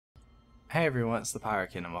Hey everyone, it's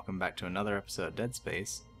ThePyrokin and welcome back to another episode of Dead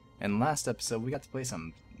Space. In the last episode we got to play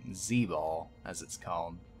some Z-Ball, as it's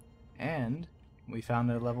called, and we found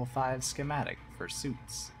a level 5 schematic for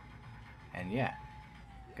suits. And yeah,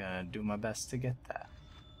 gonna do my best to get that.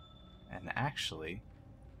 And actually,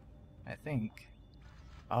 I think...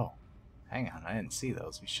 Oh, hang on, I didn't see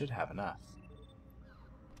those. We should have enough.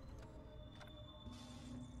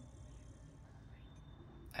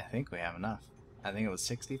 I think we have enough. I think it was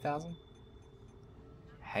 60,000?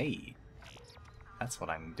 Hey, that's what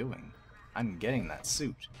I'm doing. I'm getting that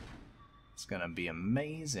suit. It's gonna be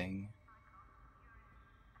amazing.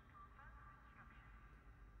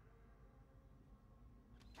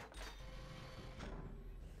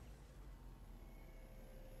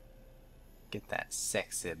 Get that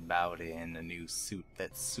sexy body in a new suit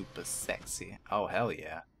that's super sexy. Oh, hell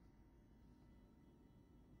yeah.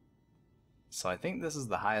 So I think this is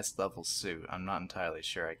the highest level suit. I'm not entirely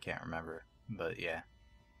sure, I can't remember. But yeah,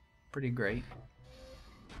 pretty great.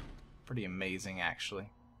 Pretty amazing, actually.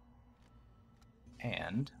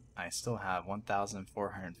 And I still have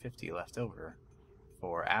 1,450 left over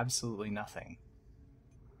for absolutely nothing.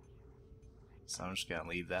 So I'm just gonna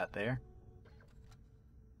leave that there.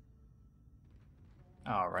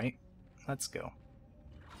 Alright, let's go.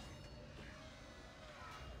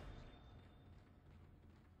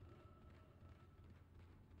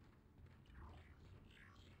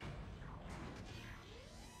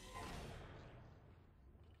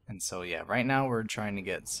 And so yeah, right now we're trying to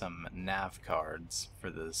get some nav cards for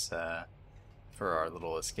this, for our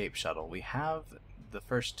little escape shuttle. We have the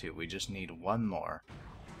first two, we just need one more,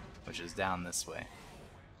 which is down this way.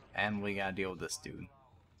 And we gotta deal with this dude.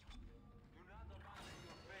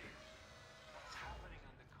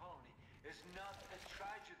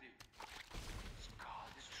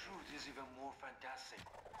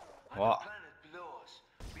 Well,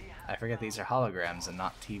 I forget these are holograms and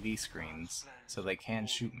not TV screens, so they can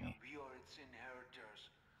shoot me.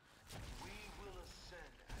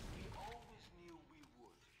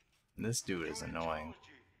 This dude is annoying.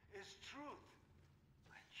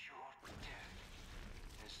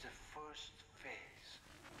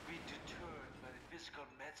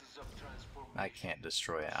 I can't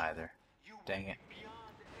destroy it either. Dang it.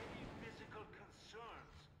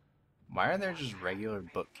 Why are there just regular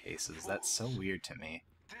bookcases? That's so weird to me.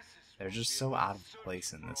 They're just so out of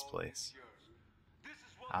place in this place.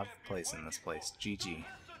 Out of place in this place. GG.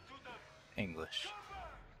 English.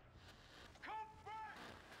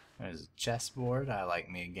 There's a chessboard. I like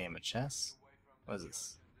me a game of chess. What is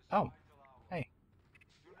this? Oh. Hey.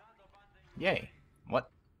 Yay.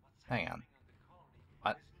 What? Hang on.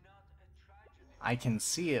 What? I can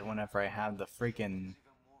see it whenever I have the freaking...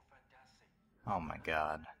 Oh my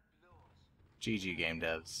god. GG game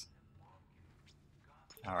devs.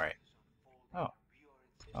 Alright. Oh.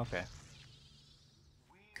 Okay.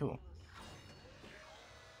 Cool.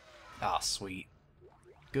 Ah, sweet.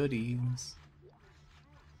 Goodies.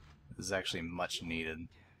 This is actually much needed.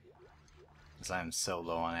 Because I'm so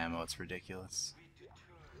low on ammo, it's ridiculous.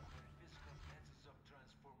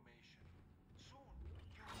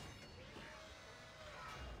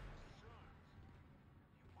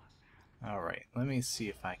 Alright, let me see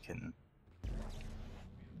if I can...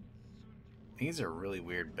 These are really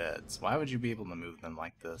weird beds. Why would you be able to move them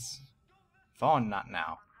like this? Phone, not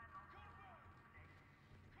now.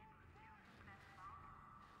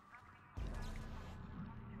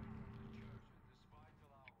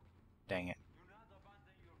 Dang it.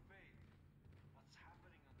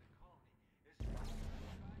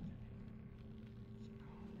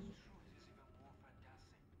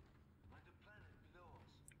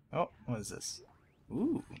 Oh, what is this?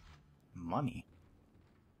 Ooh, money.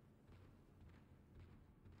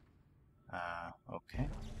 Okay.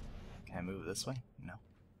 Can I move this way? No.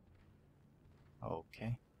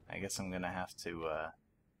 Okay. I guess I'm gonna have to,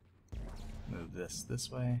 move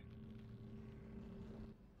this way.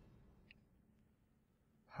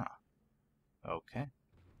 Huh. Okay.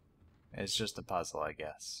 It's just a puzzle, I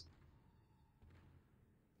guess.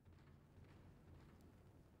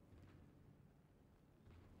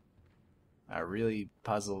 A really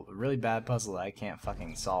bad puzzle that I can't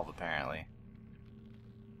fucking solve, apparently.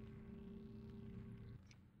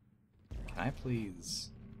 Can I please,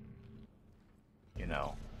 you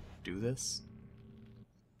know, do this?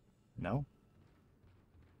 No?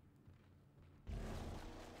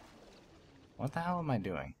 What the hell am I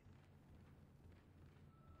doing?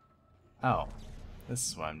 Oh, this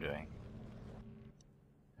is what I'm doing.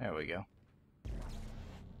 There we go.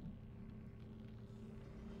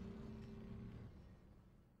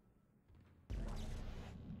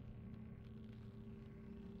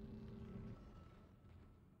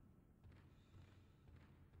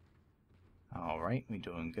 Alright, we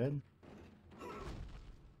doing good.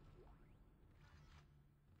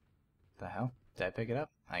 The hell? Did I pick it up?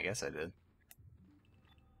 I guess I did.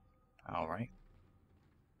 Alright.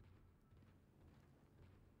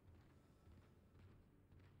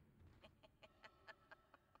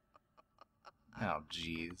 Oh,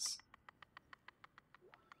 jeez.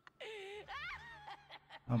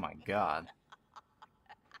 Oh my god.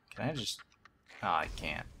 Can I just... Oh, I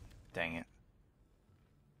can't. Dang it.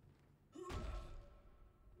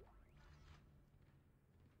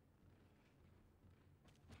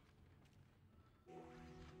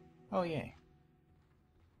 Oh, yay.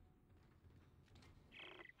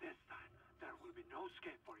 This time, there will be no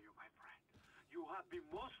escape for you, my friend. You have been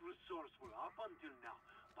most resourceful up until now,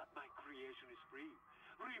 but my creation is free.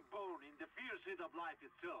 Reborn in the fierce heat of life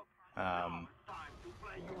itself. Now it's time to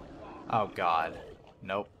play your part. Oh, God.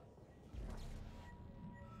 Nope.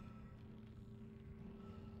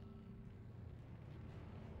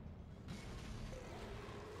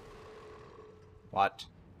 What?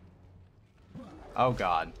 Oh,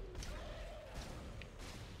 God.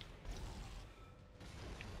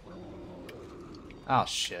 Oh,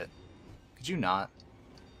 shit. Could you not?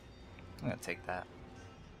 I'm gonna take that.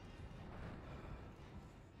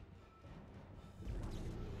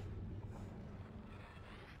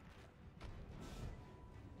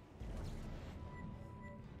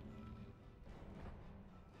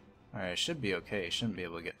 Alright, should be okay. Shouldn't be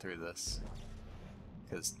able to get through this.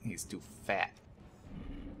 Because he's too fat.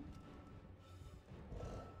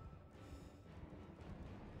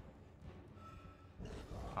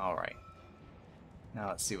 Alright. Now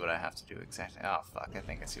let's see what I have to do exactly. Oh, fuck. I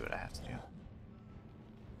think I see what I have to do.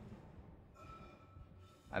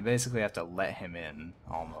 I basically have to let him in,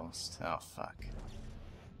 almost. Oh, fuck.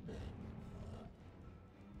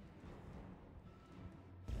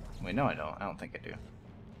 Wait, no I don't. I don't think I do.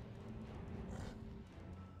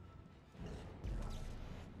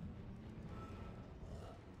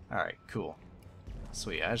 Alright, cool.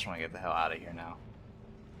 Sweet, I just want to get the hell out of here now.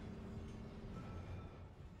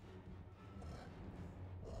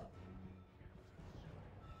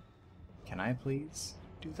 Can I please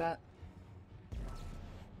do that?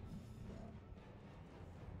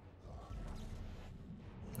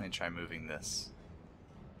 Let me try moving this.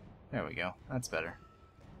 There we go. That's better.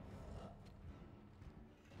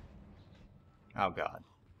 Oh, God.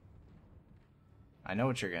 I know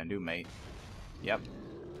what you're gonna do, mate. Yep.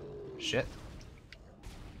 Shit.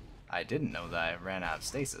 I didn't know that I ran out of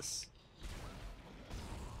stasis.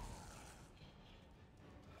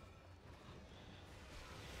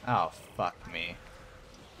 Oh, fuck me.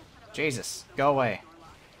 Jesus, go away.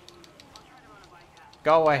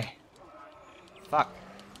 Go away. Fuck.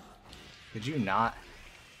 Could you not?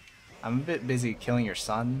 I'm a bit busy killing your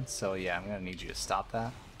son, so yeah, I'm gonna need you to stop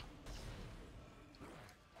that.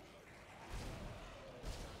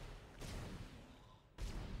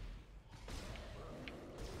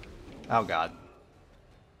 Oh, God.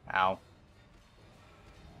 Ow.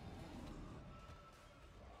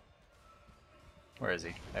 Where is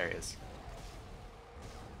he? There he is.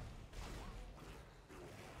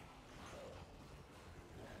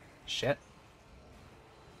 Shit.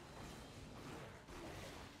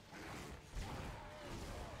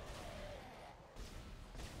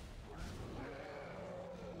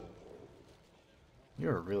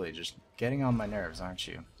 You're really just getting on my nerves, aren't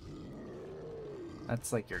you?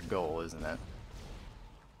 That's like your goal, isn't it?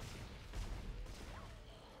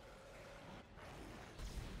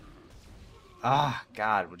 Ah,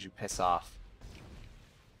 God, would you piss off?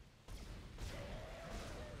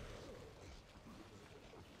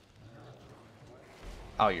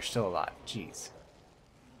 Oh, you're still alive. Jeez.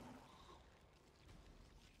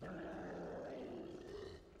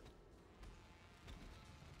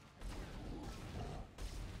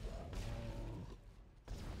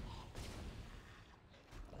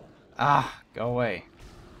 Ah, go away.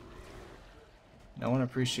 No one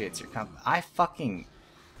appreciates your I fucking...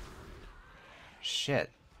 Shit.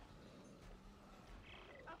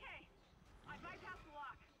 Okay, I bypassed the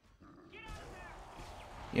lock. Get out of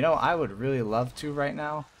there. You know, I would really love to right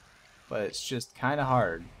now, but it's just kind of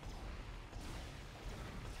hard.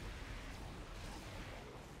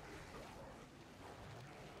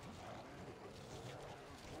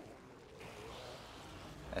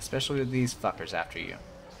 Especially with these fuckers after you.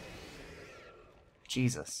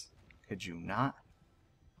 Jesus. Could you not?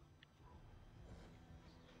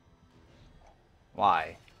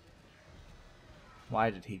 Why? Why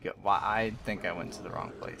did he go? Why? I think I went to the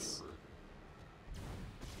wrong place.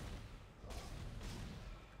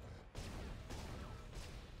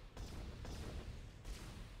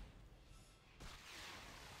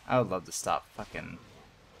 I would love to stop fucking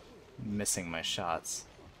missing my shots.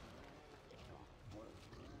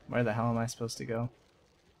 Where the hell am I supposed to go?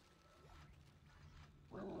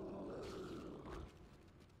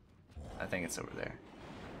 I think it's over there.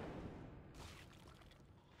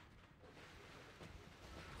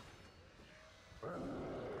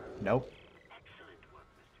 Nope. Excellent work,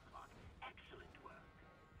 Mr. Clark. Excellent work.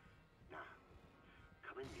 Now,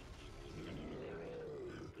 come in the area.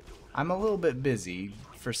 The door. I'm a little bit busy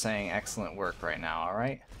for saying excellent work right now,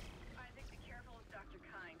 alright? I think be careful with Dr.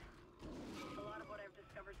 Kind. A lot of what I've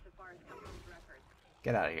discovered so far has come from his records.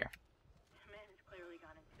 Get out of here. The man has clearly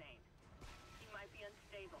gone insane. He might be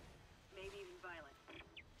unstable, maybe even violent.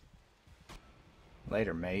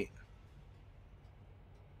 Later, mate.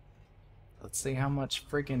 Let's see how much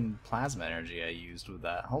freaking plasma energy I used with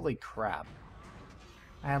that. Holy crap.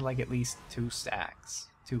 I had like at least 2 stacks.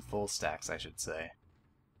 2 full stacks, I should say.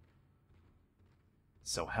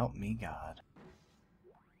 So help me God.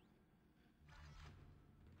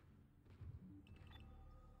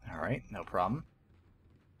 Alright, no problem.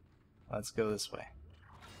 Let's go this way.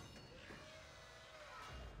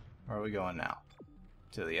 Where are we going now?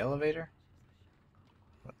 To the elevator?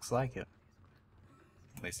 Looks like it.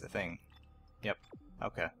 At least I think. Yep.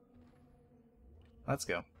 Okay. Let's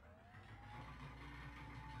go.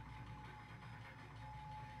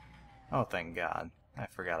 Oh, thank God. I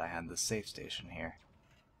forgot I had the safe station here.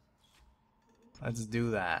 Let's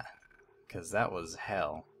do that. Because that was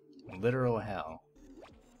hell. Literal hell.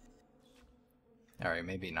 Alright,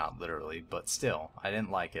 maybe not literally, but still, I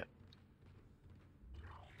didn't like it.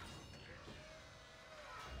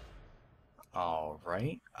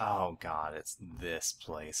 Alright. Oh God, it's this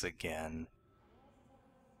place again.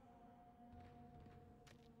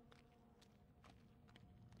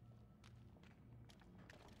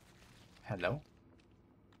 Hello?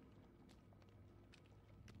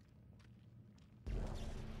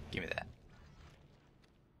 Give me that.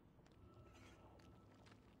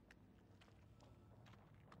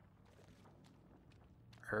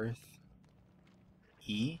 Earth.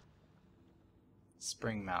 E.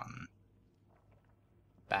 Spring Mountain.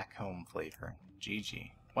 Back home flavor.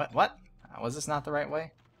 GG. What? What? Was this not the right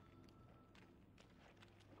way?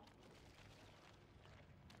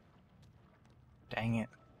 Dang it.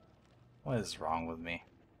 What is wrong with me?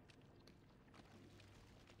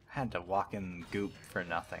 I had to walk in goop for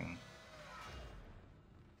nothing.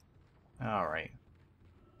 Alright.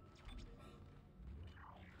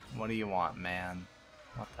 What do you want, man?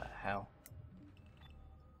 What the hell?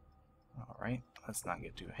 Alright, let's not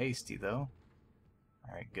get too hasty, though.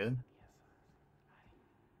 Alright, good.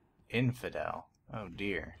 Infidel. Oh,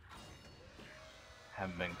 dear.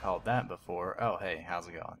 Haven't been called that before. Oh, hey, how's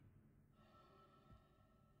it going?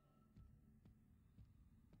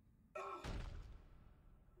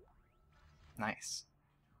 Nice.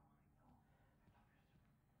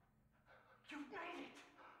 You've made it!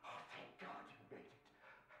 Oh, thank God you made it.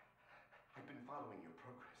 I've been following your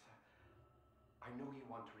progress. I know you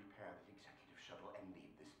want to repair the executive shuttle and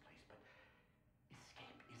leave this place, but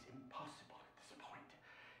escape is impossible at this point.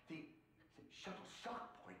 The shuttle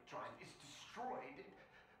shock point drive is destroyed.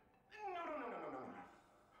 No, no, no, no, no, no, no.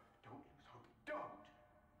 Don't lose hope. Don't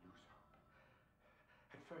lose hope.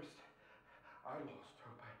 At first, I lost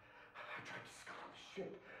hope. I tried to scuttle the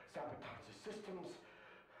ship, sabotage the systems.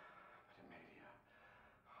 But Amelia,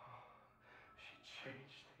 oh, she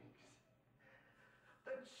changed things.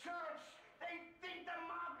 The church, they think the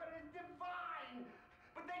marker is divine.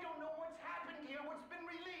 But they don't know what's happened here, what's been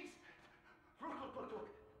released. Look, look, look,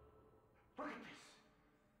 look. Look at this.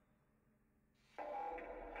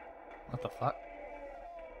 What the fuck?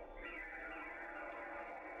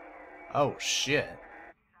 Oh, shit.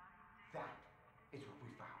 That is what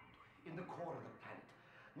we found in the core of the planet.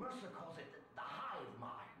 Mercer calls it the hive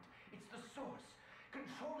mind. It's the source,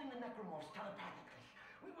 controlling the necromorphs telepathically.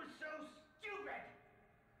 We were so stupid.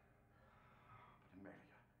 But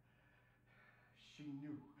Amelia, she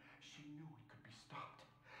knew it could be stopped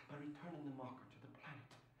by returning the marker to the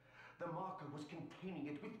planet. The marker was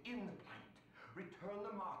containing it within the planet. Return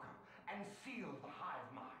the marker and seal the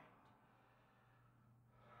hive mind.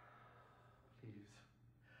 Please.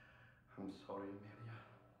 I'm sorry, Amelia.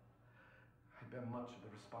 I bear much of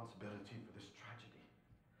the responsibility for this tragedy.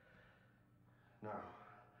 Now,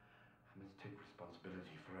 I must take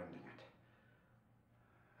responsibility for ending it.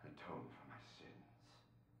 Atone for my sins.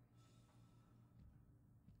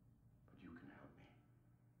 But you can help me.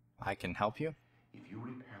 I can help you? If you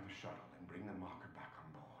repair the shuttle and bring the marker back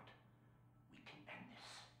on board, we can end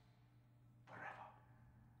this forever.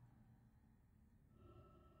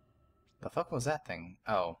 The fuck was that thing?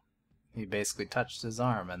 Oh, He basically touched his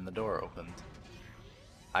arm and the door opened.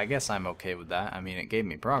 I guess I'm okay with that. I mean, it gave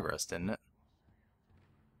me progress, didn't it?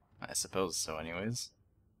 I suppose so anyways.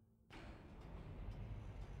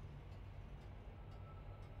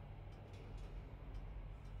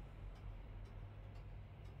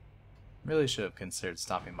 Really should have considered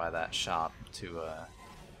stopping by that shop to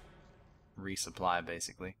resupply,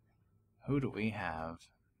 basically. Who do we have?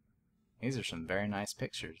 These are some very nice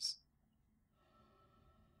pictures.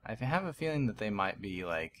 I have a feeling that they might be,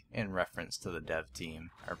 like, in reference to the dev team,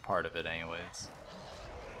 or part of it anyways.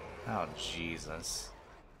 Oh, Jesus.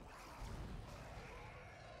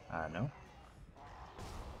 No?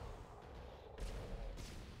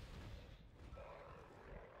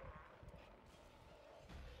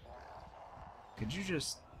 Could you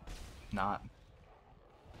just not?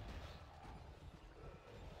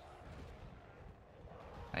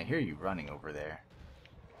 I hear you running over there.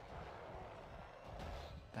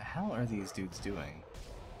 The hell are these dudes doing?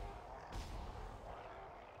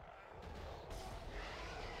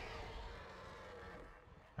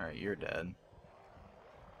 Alright, you're dead.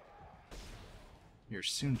 You're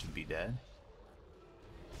soon to be dead.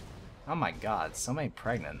 Oh my god, somebody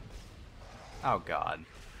pregnant. Oh god.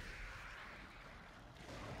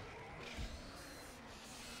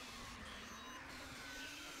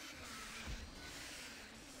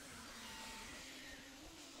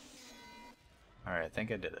 Alright, I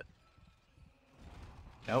think I did it.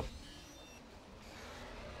 Nope.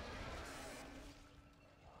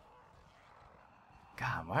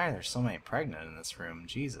 God, why are there so many pregnant in this room?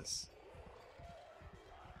 Jesus.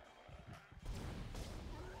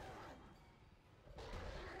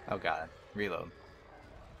 Oh god, reload.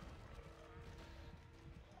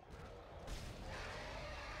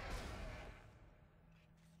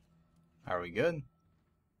 Are we good?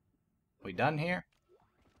 We done here?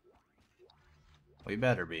 We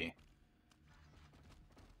better be.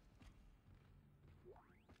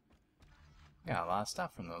 Got a lot of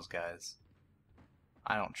stuff from those guys.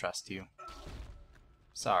 I don't trust you.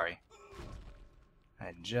 Sorry.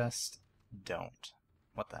 I just don't.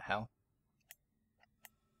 What the hell?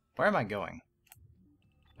 Where am I going?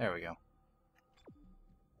 There we go.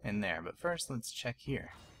 In there, but first let's check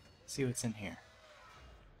here. See what's in here.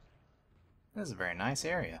 This is a very nice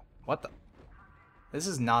area. What the? This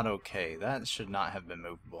is not okay. That should not have been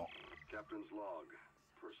movable. Captain's log.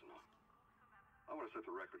 Personal. I want to set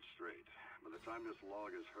the record straight. By the time this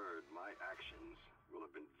log is heard, my actions will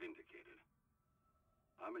have been vindicated.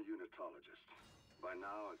 I'm a unitologist. By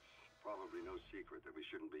now, it's probably no secret that we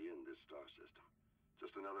shouldn't be in this star system.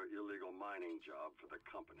 Just another illegal mining job for the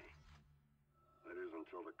company. That is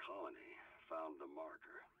until the colony found the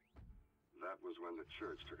marker. That was when the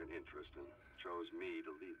church took an interest and chose me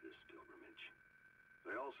to lead this pilgrimage.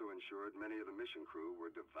 They also ensured many of the mission crew were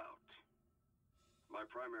devout. My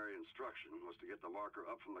primary instruction was to get the marker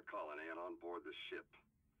up from the colony and on board the ship.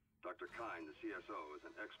 Dr. Kind, the CSO, is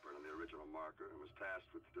an expert on the original marker and was tasked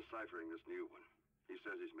with deciphering this new one. He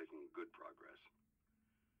says he's making good progress.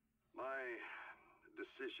 My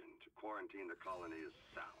decision to quarantine the colony is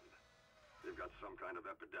sound. They've got some kind of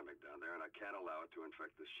epidemic down there, and I can't allow it to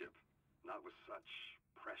infect the ship. Not with such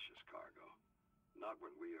precious cargo. Not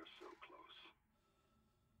when we are so close.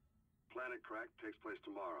 Planet Crack takes place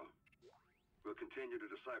tomorrow. We'll continue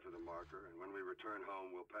to decipher the marker, and when we return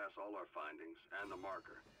home, we'll pass all our findings and the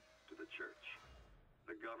marker to the church.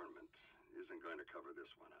 The government isn't going to cover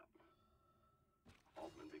this one up.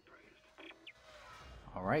 Altman be praised.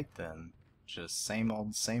 Alright then. Just same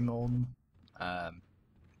old,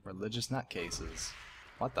 religious nutcases.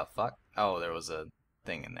 What the fuck? Oh, there was a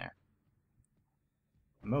thing in there.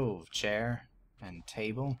 Move, chair and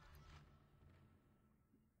table.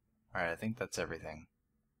 Alright, I think that's everything.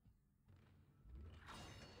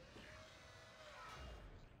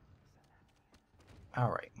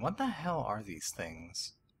 Alright, what the hell are these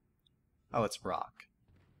things? Oh, it's rock.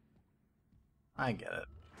 I get it.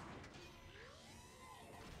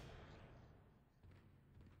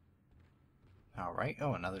 Alright,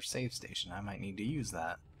 oh, another save station. I might need to use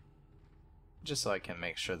that. Just so I can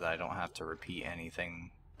make sure that I don't have to repeat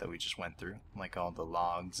anything that we just went through. Like all the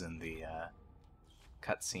logs and the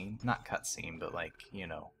cutscene. Not cutscene, but like, you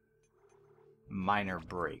know, minor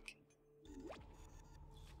break.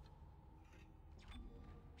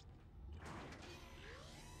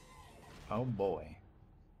 Oh boy.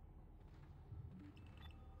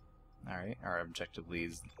 Alright, our objective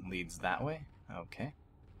leads that way. Okay.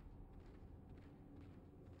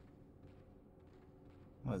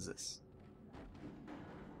 What is this?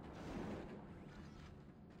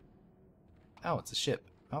 Oh, it's a ship.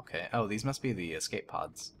 Okay. Oh, these must be the escape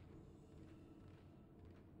pods.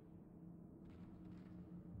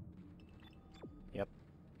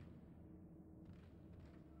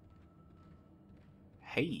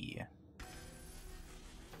 Hey.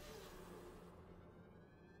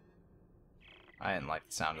 I didn't like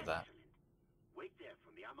the sound of that. Wait there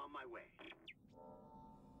for me. I'm on my way.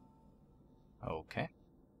 Okay.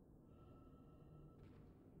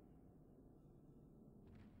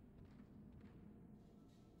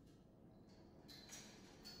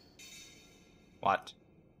 What?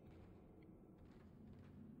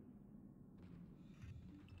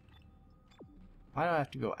 Why do I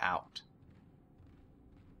have to go out?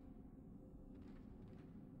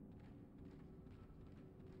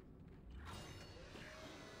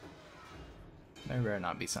 There better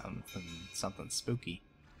not be something spooky.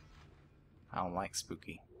 I don't like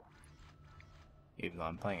spooky. Even though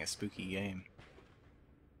I'm playing a spooky game.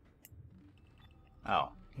 Oh,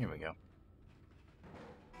 here we go.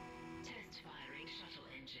 Test firing shuttle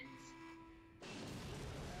engines.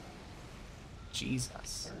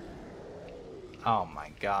 Jesus. Oh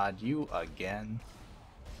my god, you again?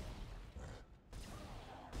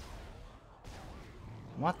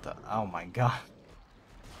 What the? Oh my god.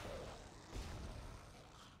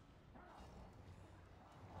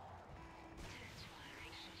 Test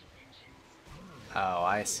firing shuttle engines. Oh,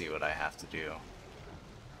 I see what I have to do.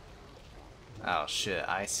 Oh shit,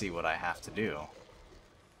 I see what I have to do.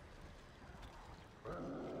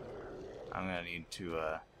 I'm gonna need to,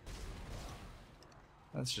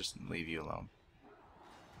 let's just leave you alone.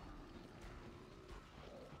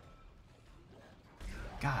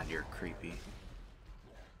 God, you're creepy.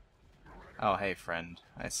 Oh, hey friend.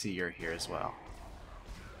 I see you're here as well.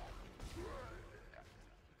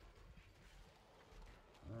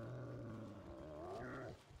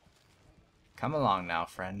 Come along now,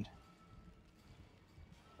 friend.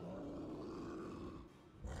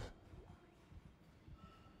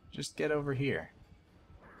 Just get over here.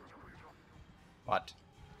 What?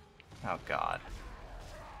 Oh god.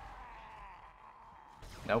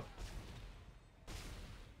 Nope.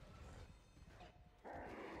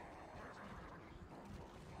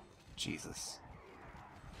 Jesus.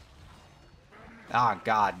 Ah,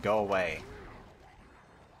 God, go away.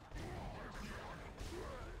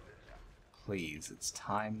 Please, it's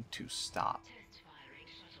time to stop. Test firing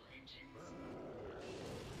shuttle engines.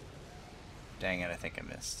 Dang it, I think I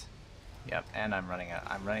missed. Yep, and I'm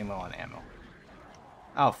running low on ammo.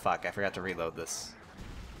 Oh fuck, I forgot to reload this.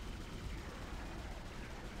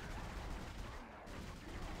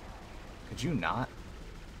 Could you not?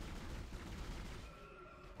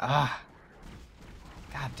 Ah!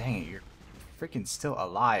 God dang it, you're freaking still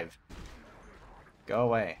alive. Go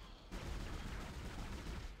away.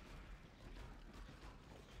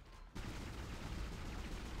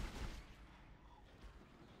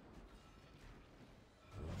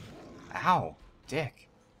 Ow! Dick.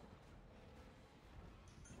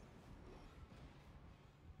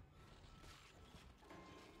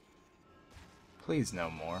 Please no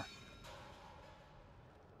more.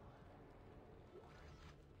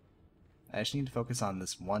 I just need to focus on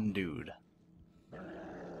this one dude.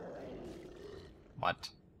 What?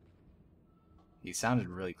 He sounded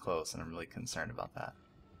really close and I'm really concerned about that.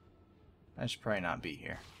 I should probably not be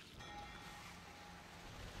here.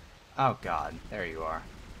 Oh god, there you are.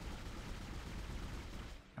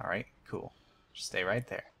 Alright, cool. Just stay right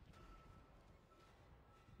there.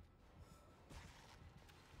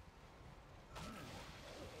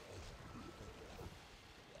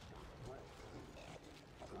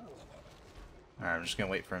 Alright, I'm just gonna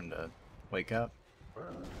wait for him to wake up.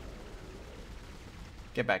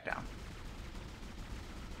 Get back down.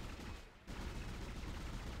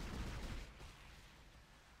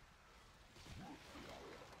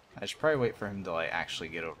 I should probably wait for him to like actually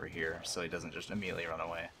get over here so he doesn't just immediately run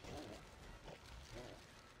away.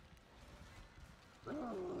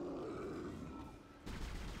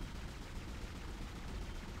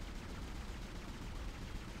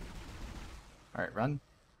 Alright, run.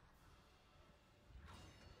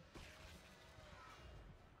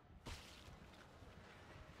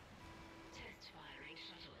 Test firing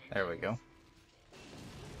shuttle engines. There we go.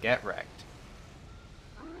 Get wrecked.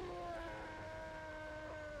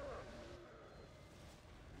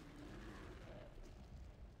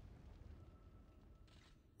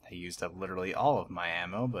 I used up literally all of my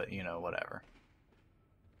ammo, but you know, whatever.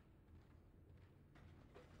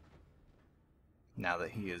 Now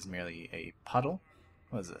that he is merely a puddle.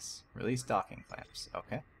 What is this? Release docking clamps.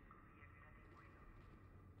 Okay.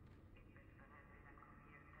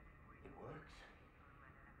 It works.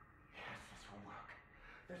 Yes, this will work.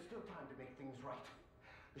 There's still time to make things right.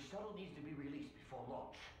 The shuttle needs to be released before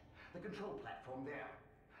launch. The control platform there.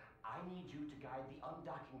 I need you to guide the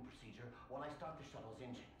undocking procedure while I start the shuttle's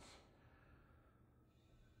engines.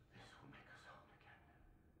 This will make us home again.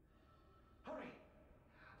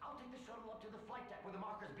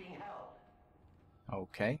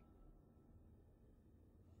 Okay.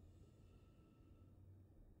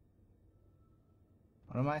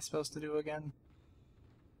 What am I supposed to do again?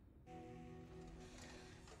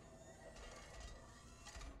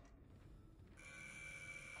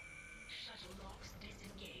 Shuttle locks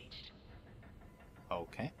disengaged.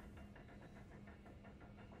 Okay.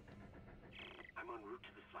 I'm en route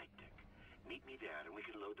to the flight deck. Meet me there and we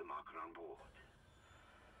can load the marker on board.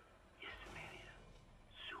 Yes, Amelia.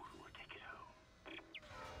 Soon we'll take it home.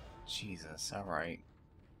 Jesus, alright.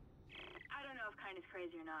 I don't know if Kind is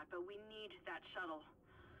crazy or not, but we need that shuttle.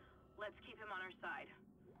 Let's keep him on our side.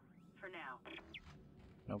 For now.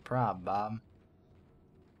 No prob, Bob.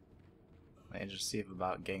 Let me just see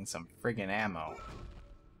about getting some friggin' ammo.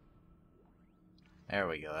 There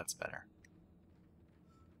we go, that's better.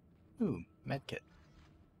 Ooh, medkit.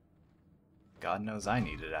 God knows I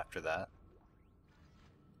need it after that.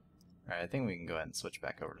 Alright, I think we can go ahead and switch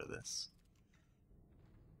back over to this.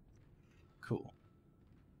 Cool.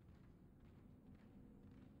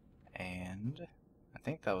 And I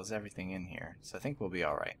think that was everything in here, so I think we'll be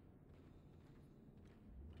alright.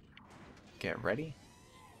 Get ready?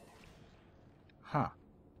 Huh.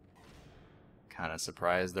 Kinda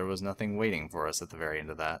surprised there was nothing waiting for us at the very end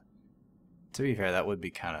of that. To be fair, that would be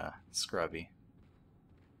kinda scrubby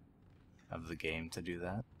of the game to do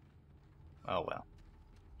that. Oh well.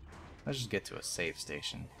 Let's just get to a save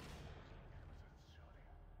station.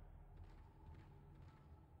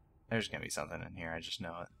 There's gonna be something in here, I just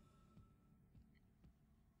know it.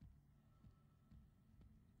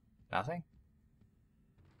 Nothing?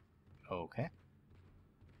 Okay.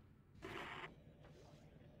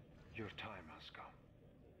 Your time has come.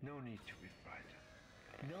 No need to be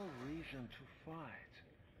frightened. No reason to fight.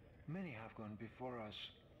 Many have gone before us,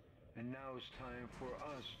 and now it's time for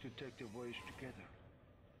us to take the voyage together.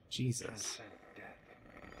 Jesus. Transcend death.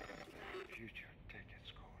 Future take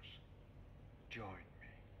its course. Join me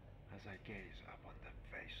as I gaze upon the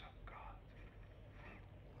face of God.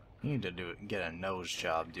 You need to get a nose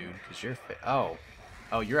job, dude, because you're oh,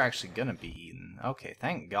 you're actually gonna be eaten. Okay,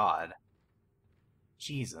 thank God.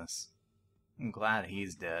 Jesus. I'm glad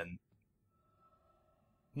he's dead.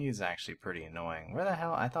 He's actually pretty annoying. Where the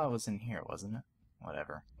hell? I thought it was in here, wasn't it?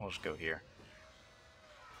 Whatever. We'll just go here.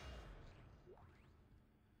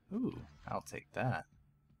 Ooh, I'll take that.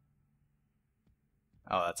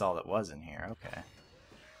 Oh, that's all that was in here. Okay.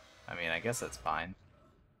 I mean, I guess that's fine.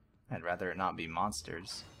 I'd rather it not be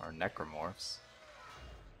monsters or necromorphs.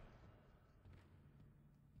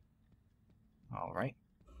 Alright.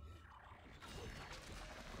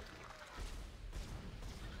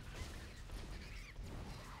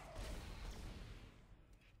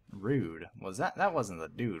 Rude. Was that wasn't the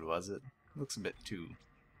dude, was it? Looks a bit too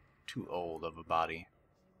old of a body.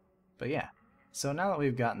 But yeah. So now that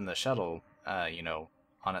we've gotten the shuttle, you know,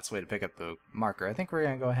 on its way to pick up the marker, I think we're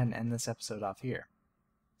gonna go ahead and end this episode off here.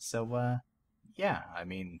 So, yeah, I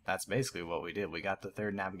mean, that's basically what we did. We got the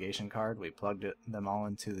third navigation card, we plugged them all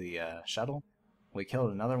into the shuttle, we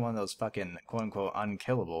killed another one of those fucking quote-unquote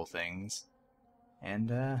unkillable things, and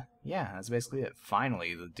yeah, that's basically it.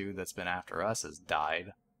 Finally, the dude that's been after us has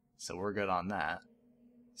died, so we're good on that.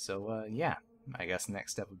 So, yeah, I guess the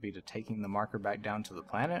next step would be to taking the marker back down to the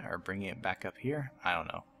planet, or bringing it back up here. I don't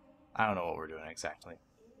know. I don't know what we're doing exactly.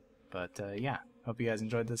 But, yeah, hope you guys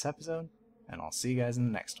enjoyed this episode, and I'll see you guys in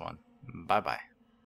the next one. Bye-bye.